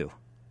 2022?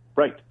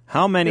 Right.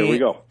 How many? Here we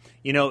go.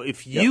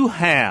 If you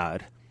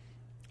had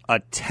a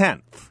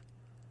tenth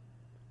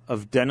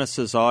of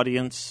Dennis's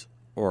audience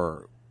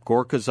or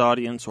Gorka's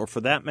audience, or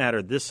for that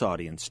matter, this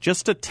audience,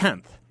 just a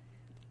tenth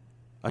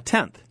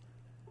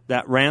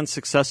that ran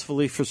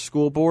successfully for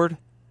school board,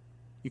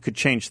 you could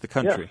change the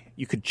country. Yeah.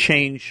 You could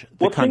change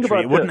the country.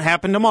 It this. wouldn't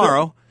happen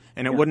tomorrow,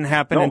 and it wouldn't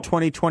happen in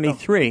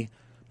 2023,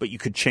 but you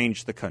could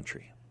change the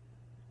country.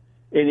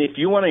 And if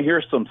you want to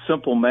hear some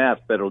simple math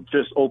that'll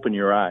just open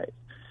your eyes,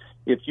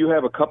 if you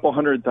have a couple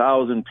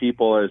 100,000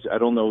 people, as I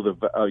don't know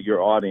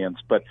your audience,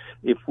 but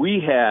if we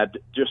had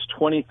just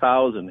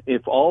 20,000,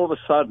 if all of a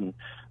sudden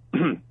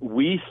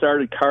we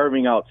started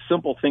carving out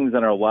simple things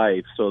in our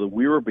life so that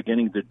we were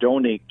beginning to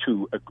donate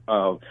to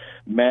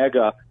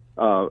MAGA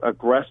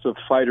aggressive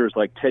fighters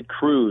like Ted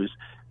Cruz,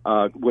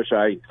 which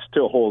I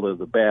still hold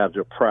as a badge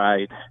of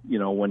pride,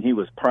 when he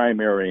was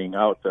primarying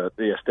out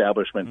the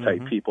establishment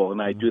type people, and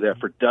I do that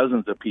for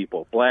dozens of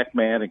people. Black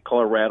man in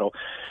Colorado,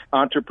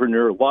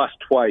 entrepreneur, lost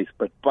twice,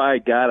 but by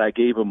God, I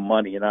gave him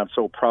money, and I'm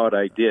so proud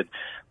I did.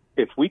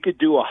 If we could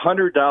do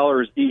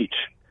 $100 each,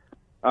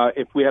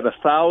 if we had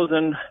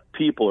 1,000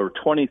 people or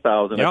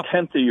 20,000, a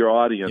tenth of your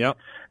audience,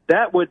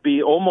 that would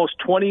be almost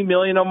 $20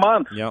 million a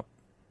month.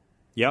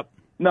 Yep.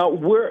 Now,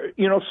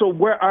 so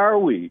where are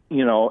we,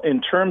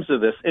 in terms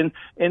of this? And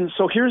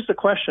so here's the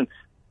question.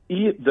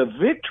 The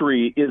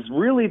victory is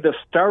really the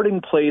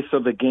starting place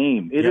of the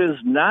game. It is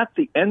not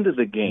the end of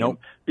the game,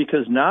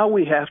 because now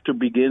we have to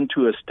begin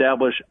to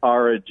establish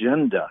our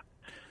agenda.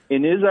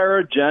 And is our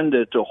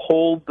agenda to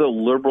hold the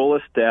liberal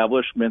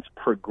establishment's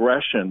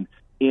progression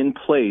in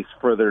place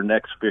for their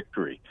next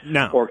victory?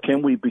 No. Or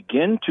can we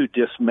begin to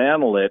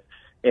dismantle it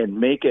and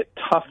make it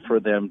tough for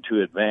them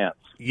to advance?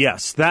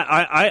 Yes, that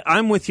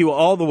I'm with you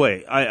all the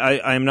way.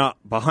 I'm not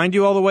behind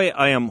you all the way.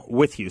 I am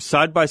with you,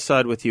 side by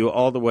side with you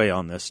all the way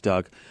on this,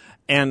 Doug.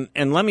 And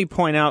let me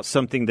point out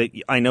something that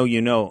I know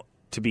you know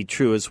to be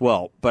true as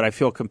well, but I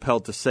feel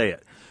compelled to say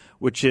it,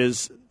 which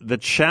is the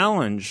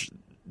challenge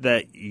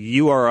that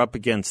you are up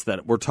against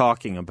that we're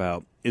talking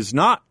about is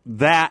not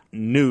that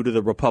new to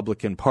the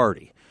Republican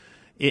Party.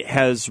 It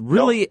has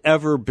really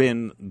ever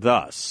been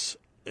thus.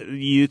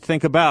 You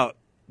think about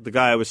the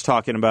guy I was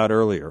talking about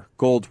earlier,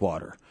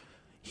 Goldwater.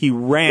 He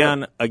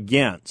ran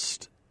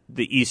against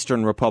the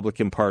Eastern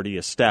Republican Party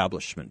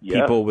establishment,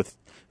 people with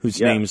whose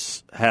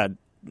names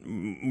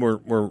were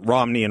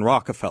Romney and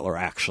Rockefeller,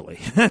 actually.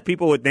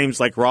 People with names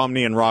like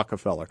Romney and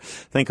Rockefeller.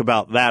 Think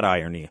about that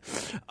irony.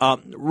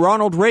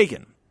 Ronald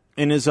Reagan,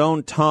 in his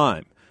own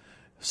time,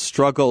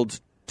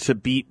 struggled to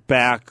beat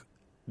back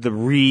the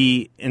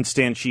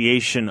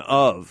reinstantiation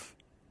of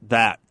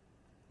that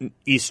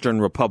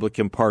Eastern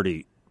Republican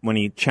Party when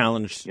he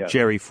challenged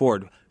Jerry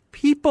Ford.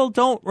 People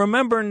don't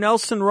remember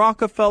Nelson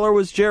Rockefeller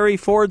was Jerry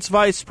Ford's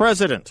vice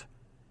president.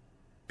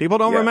 People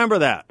don't remember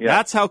that.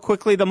 That's how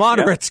quickly the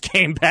moderates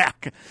came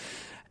back.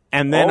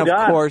 And then,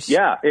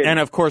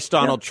 of course,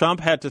 Donald Trump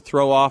had to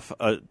throw off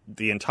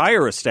the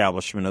entire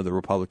establishment of the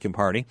Republican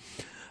Party.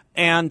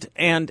 And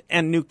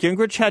Newt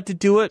Gingrich had to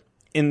do it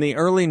in the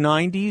early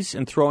 90s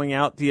in throwing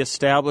out the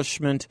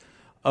establishment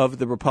of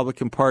the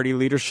Republican Party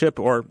leadership,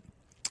 or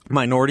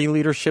minority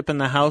leadership in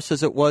the House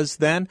as it was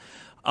then.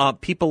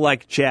 People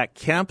like Jack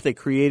Kemp, they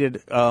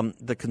created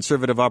the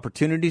Conservative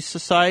Opportunity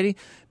Society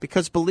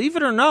because, believe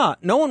it or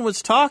not, no one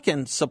was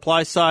talking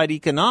supply-side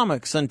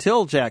economics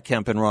until Jack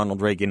Kemp and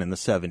Ronald Reagan in the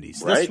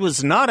 70s. Right. This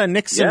was not a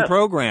Nixon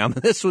program.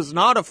 This was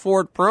not a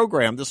Ford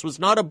program. This was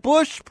not a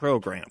Bush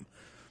program.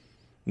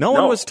 No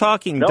one was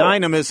talking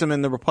dynamism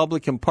in the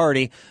Republican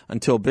Party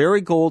until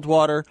Barry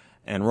Goldwater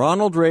and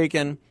Ronald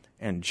Reagan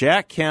and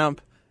Jack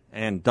Kemp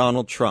and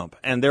Donald Trump.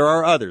 And there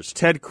are others.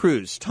 Ted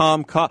Cruz,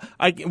 Tom Cobb.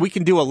 We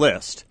can do a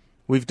list.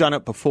 We've done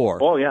it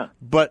before. Oh, yeah.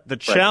 But the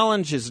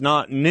challenge is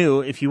not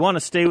new. If you want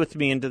to stay with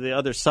me into the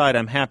other side,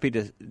 I'm happy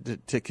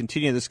to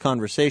continue this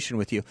conversation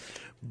with you.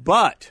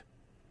 But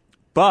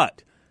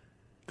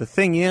the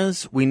thing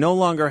is, we no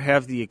longer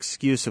have the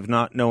excuse of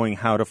not knowing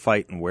how to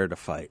fight and where to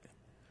fight.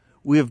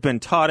 We have been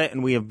taught it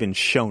and we have been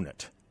shown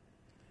it.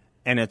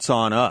 And it's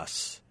on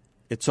us.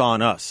 It's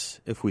on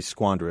us if we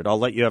squander it. I'll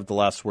let you have the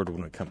last word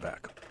when we come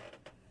back.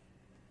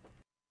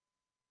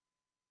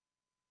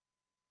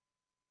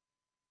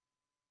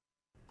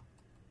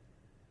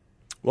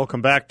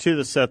 Welcome back to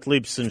the Seth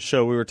Leibsohn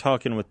Show. We were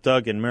talking with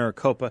Doug in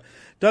Maricopa.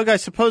 Doug, I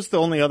suppose the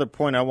only other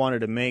point I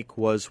wanted to make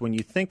was when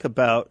you think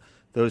about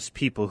those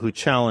people who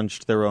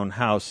challenged their own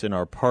house in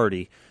our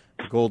party,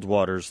 the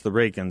Goldwaters, the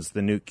Reagans,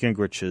 the Newt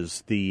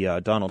Gingriches,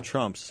 the Donald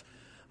Trumps,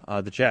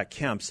 the Jack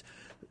Kemps,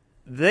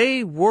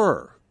 they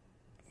were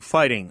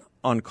fighting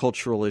on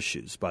cultural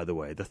issues, by the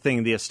way, the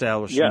thing the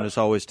establishment is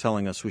always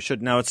telling us we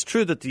should. Now, it's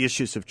true that the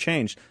issues have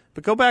changed,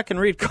 but go back and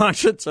read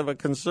Conscience of a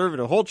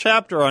Conservative, a whole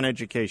chapter on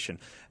education.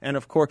 And,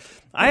 of course,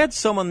 I had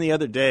someone the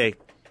other day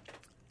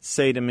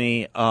say to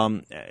me,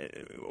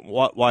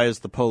 why is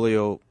the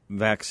polio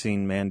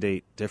vaccine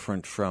mandate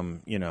different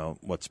from,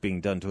 what's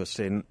being done to a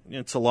state? And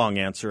it's a long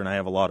answer, and I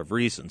have a lot of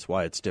reasons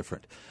why it's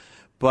different.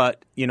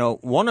 But,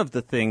 one of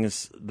the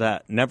things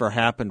that never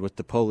happened with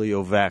the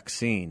polio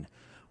vaccine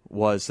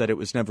was that it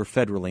was never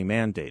federally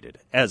mandated,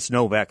 as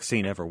no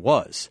vaccine ever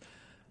was.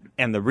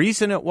 And the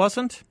reason it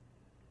wasn't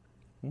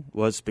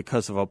was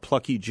because of a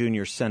plucky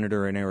junior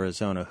senator in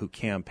Arizona who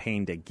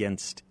campaigned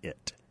against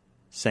it,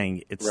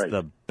 saying it's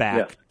the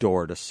back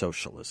door to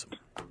socialism.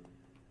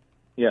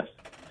 Yes.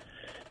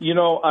 You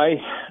know, I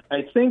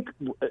think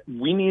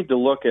we need to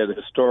look at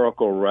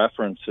historical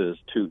references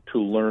to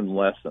learn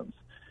lessons.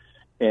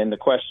 And the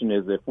question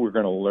is if we're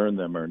going to learn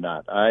them or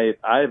not.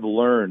 I've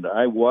learned.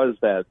 I was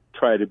that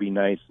try to be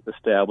nice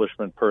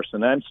establishment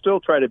person. I'm still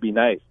try to be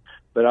nice,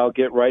 but I'll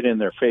get right in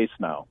their face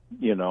now,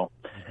 you know.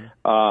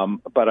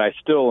 But I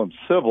still am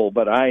civil,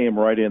 but I am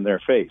right in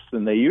their face.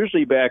 And they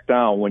usually back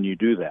down when you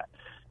do that.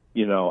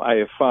 You know, I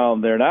have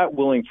found they're not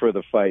willing for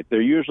the fight. They're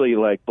usually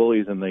like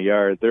bullies in the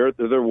yard.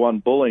 They're one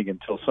bullying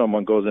until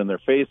someone goes in their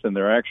face, and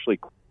they're actually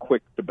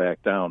quick to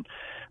back down.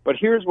 But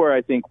here's where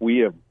I think we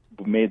have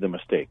made the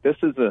mistake. This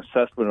is an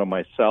assessment of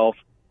myself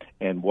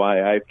and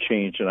why I've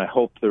changed, and I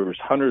hope there's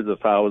hundreds of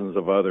thousands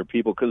of other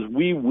people, because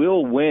we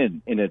will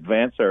win and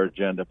advance our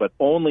agenda, but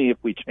only if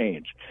we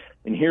change.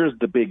 And here's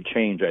the big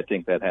change I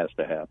think that has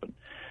to happen.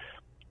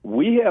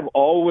 We have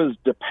always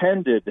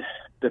depended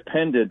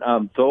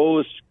on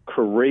those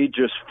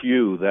courageous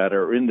few that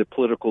are in the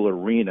political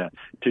arena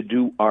to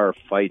do our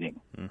fighting.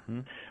 Mm-hmm.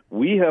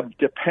 We have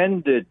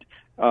depended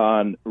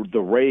on the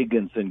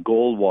Reagans and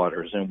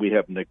Goldwaters, and we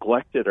have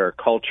neglected our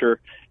culture,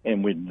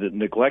 and we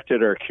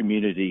neglected our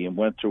community, and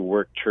went to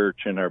work, church,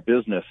 and our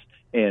business,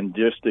 and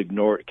just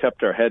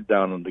kept our head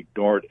down and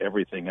ignored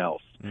everything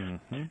else.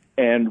 Mm-hmm.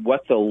 And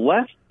what the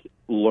left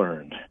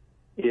learned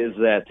is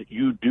that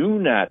you do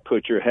not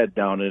put your head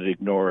down and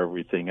ignore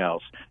everything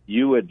else.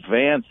 You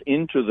advance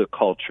into the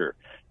culture.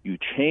 You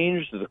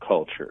change the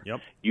culture.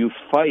 Yep. You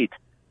fight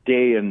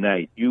day and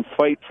night. You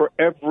fight for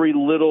every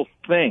little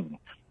thing.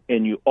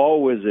 And you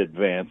always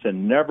advance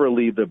and never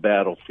leave the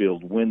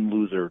battlefield, win,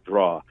 lose, or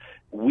draw.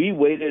 We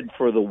waited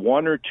for the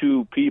one or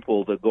two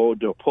people to go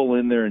to pull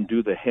in there and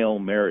do the Hail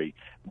Mary.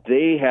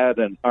 They had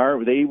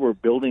they were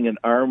building an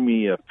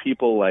army of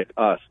people like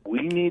us.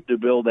 We need to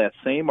build that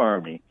same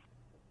army.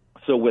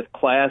 So with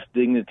class,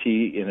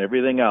 dignity, and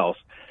everything else,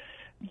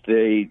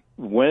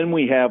 when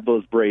we have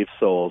those brave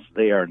souls,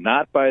 they are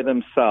not by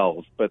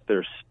themselves, but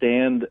they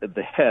stand at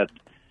the head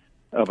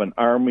of an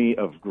army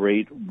of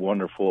great,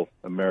 wonderful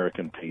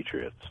American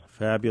patriots.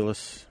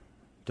 Fabulous,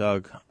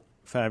 Doug.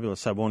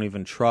 Fabulous. I won't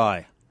even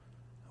try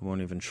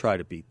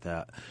to beat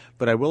that.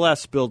 But I will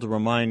ask Bill to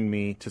remind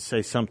me to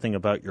say something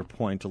about your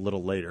point a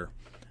little later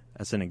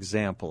as an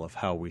example of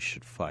how we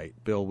should fight.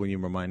 Bill, will you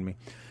remind me?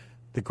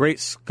 The great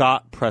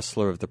Scott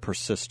Presler of the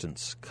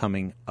Persistence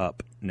coming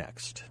up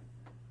next.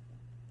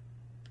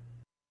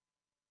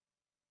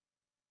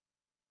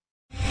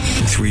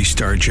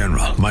 Three-star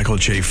General Michael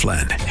J.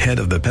 Flynn, head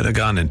of the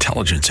Pentagon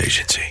Intelligence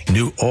Agency,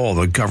 knew all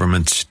the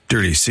government's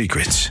dirty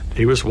secrets.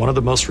 He was one of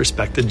the most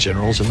respected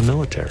generals in the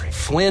military.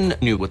 Flynn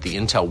knew what the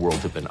intel world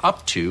had been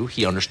up to.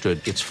 He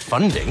understood its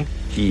funding.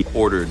 He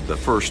ordered the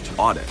first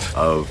audit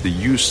of the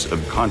use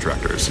of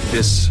contractors.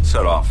 This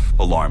set off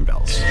alarm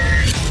bells.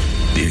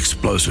 The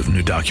explosive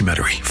new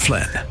documentary,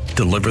 Flynn,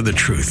 Deliver the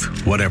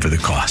Truth, Whatever the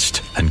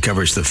Cost,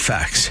 uncovers the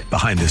facts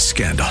behind this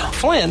scandal.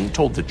 Flynn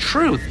told the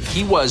truth.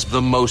 He was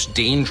the most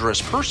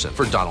dangerous person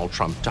for Donald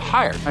Trump to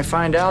hire. I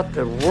find out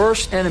the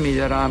worst enemy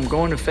that I'm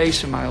going to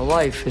face in my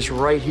life is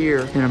right here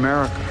in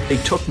America. They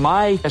took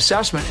my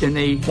assessment and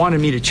they wanted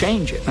me to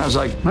change it. And I was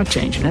like, I'm not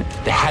changing it.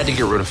 They had to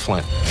get rid of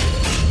Flynn.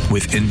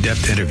 With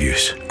in-depth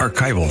interviews,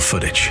 archival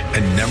footage,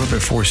 and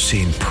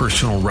never-before-seen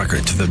personal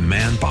records of the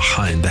man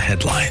behind the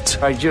headlines.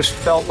 I just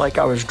felt like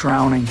I was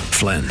drowning.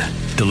 Flynn,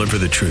 Deliver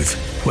the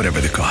Truth, Whatever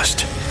the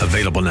Cost.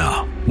 Available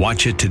now.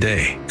 Watch it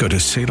today. Go to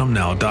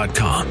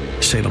salemnow.com.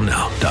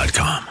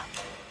 salemnow.com.